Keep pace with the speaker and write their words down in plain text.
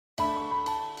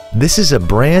This is a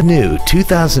brand new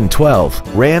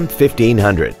 2012 Ram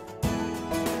 1500.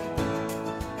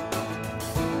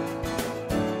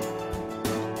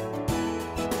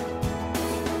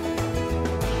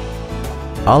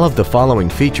 All of the following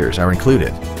features are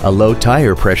included: a low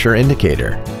tire pressure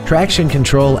indicator, traction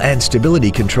control and stability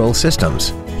control systems,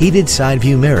 heated side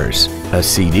view mirrors, a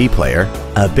CD player,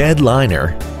 a bed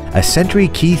liner, a Sentry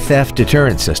key theft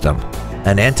deterrent system,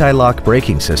 an anti-lock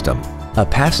braking system, a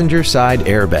passenger side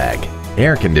airbag,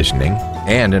 air conditioning,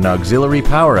 and an auxiliary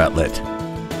power outlet.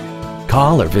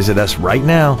 Call or visit us right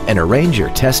now and arrange your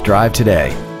test drive today.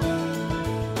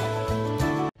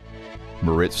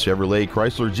 Moritz Chevrolet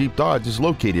Chrysler Jeep Dodge is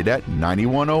located at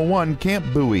 9101 Camp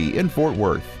Bowie in Fort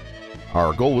Worth.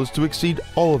 Our goal is to exceed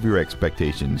all of your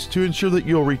expectations to ensure that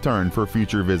you'll return for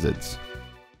future visits.